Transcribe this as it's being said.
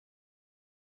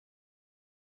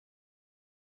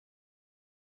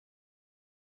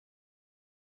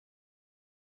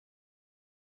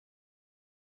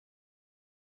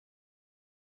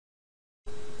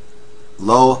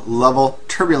Low-level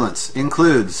turbulence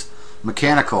includes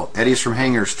mechanical, eddies from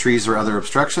hangars, trees, or other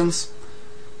obstructions.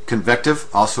 Convective,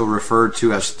 also referred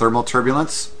to as thermal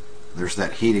turbulence. There's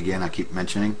that heat again I keep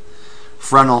mentioning.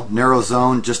 Frontal, narrow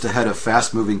zone just ahead of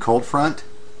fast-moving cold front.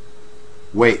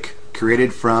 Wake,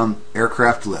 created from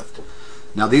aircraft lift.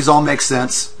 Now these all make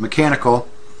sense. Mechanical,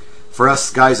 for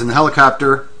us guys in the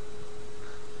helicopter,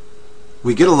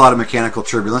 we get a lot of mechanical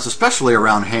turbulence, especially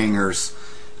around hangars,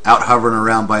 out hovering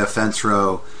around by a fence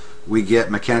row. We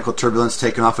get mechanical turbulence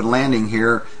taking off and landing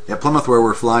here at Plymouth where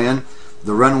we're flying.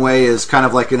 The runway is kind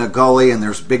of like in a gully and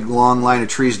there's a big long line of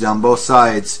trees down both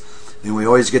sides, and we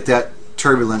always get that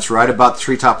turbulence right about the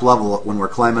treetop level when we're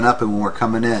climbing up and when we're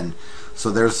coming in. So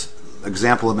there's an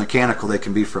example of mechanical. They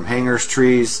can be from hangars,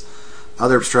 trees,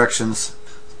 other obstructions.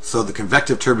 So the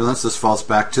convective turbulence, this falls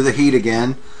back to the heat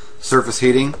again. Surface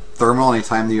heating, thermal,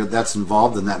 anytime that's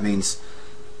involved, then that means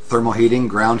thermal heating,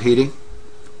 ground heating.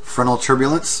 Frontal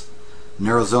turbulence,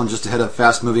 narrow zone just ahead of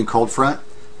fast moving cold front,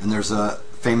 and there's a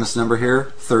famous number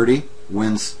here, 30,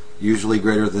 winds usually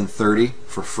greater than 30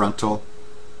 for frontal.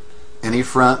 Any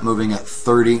front moving at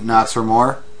 30 knots or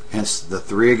more, hence the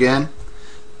 3 again.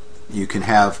 You can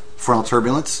have frontal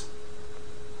turbulence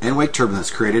and wake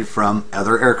turbulence created from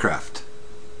other aircraft.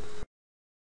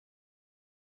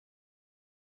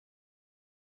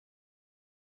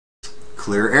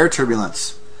 Clear air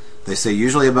turbulence. They say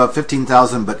usually above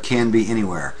 15,000 but can be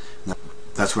anywhere.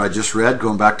 That's what I just read,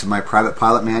 going back to my private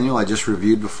pilot manual I just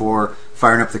reviewed before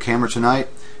firing up the camera tonight.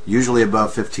 Usually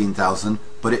above 15,000,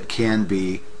 but it can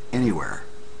be anywhere.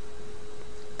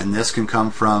 And this can come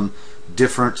from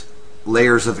different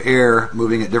layers of air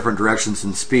moving at different directions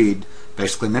and speed,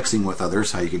 basically mixing with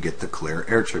others, how you could get the clear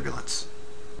air turbulence.